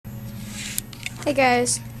Hey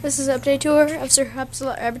guys, this is update tour of Sir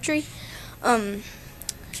Hupsalot Rabbitry.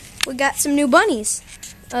 We got some new bunnies.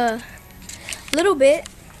 Little bit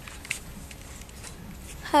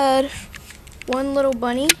had one little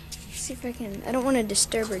bunny. Let's see if I can. I don't want to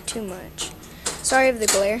disturb her too much. Sorry of the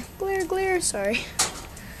glare. Glare. Sorry.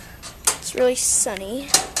 It's really sunny.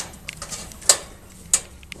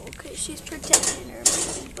 Okay, she's protecting her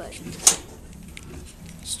baby, but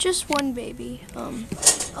it's just one baby.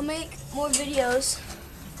 I'll make more videos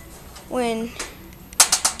when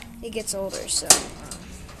it gets older, so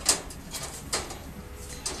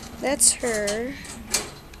that's her.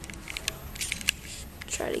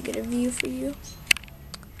 Try to get a view for you.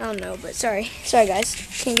 I don't know, but sorry guys,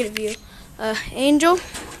 can't get a view. Angel,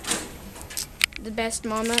 the best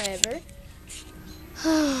mama ever.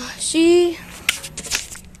 She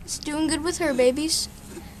is doing good with her babies.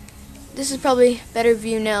 This is probably better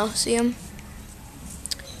view now. See them?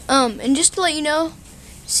 And just to let you know,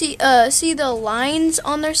 see the lines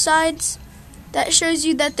on their sides? That shows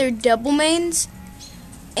you that they're double manes.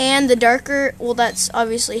 And the darker, well, that's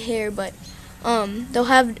obviously hair, but they'll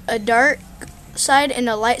have a dark side and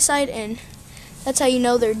a light side, and that's how you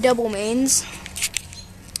know they're double manes.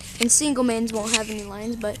 And single manes won't have any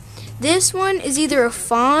lines, but this one is either a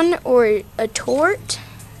fawn or a tort.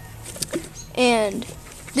 And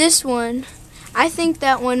this one, I think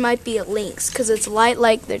that one might be a lynx because it's light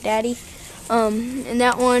like their daddy. And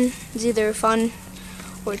that one is either a fawn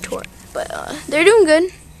or a tort. But they're doing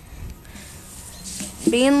good.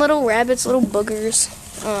 Being little rabbits, little boogers.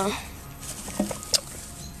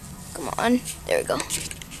 Come on, there we go.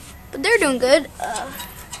 But they're doing good.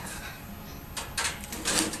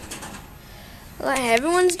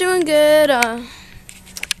 Everyone's doing good.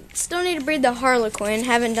 Still need to breed the harlequin.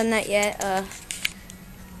 Haven't done that yet.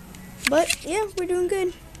 But yeah, we're doing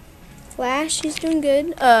good. Flash, she's doing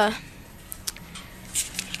good.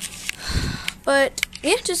 But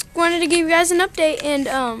yeah, just wanted to give you guys an update, and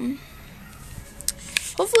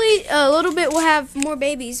hopefully a little bit we'll have more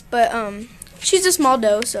babies. But she's a small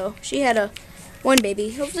doe, so she had one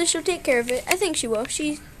baby. Hopefully she'll take care of it. I think she will.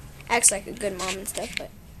 She acts like a good mom and stuff. But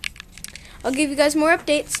I'll give you guys more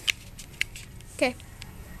updates. Okay,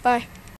 bye.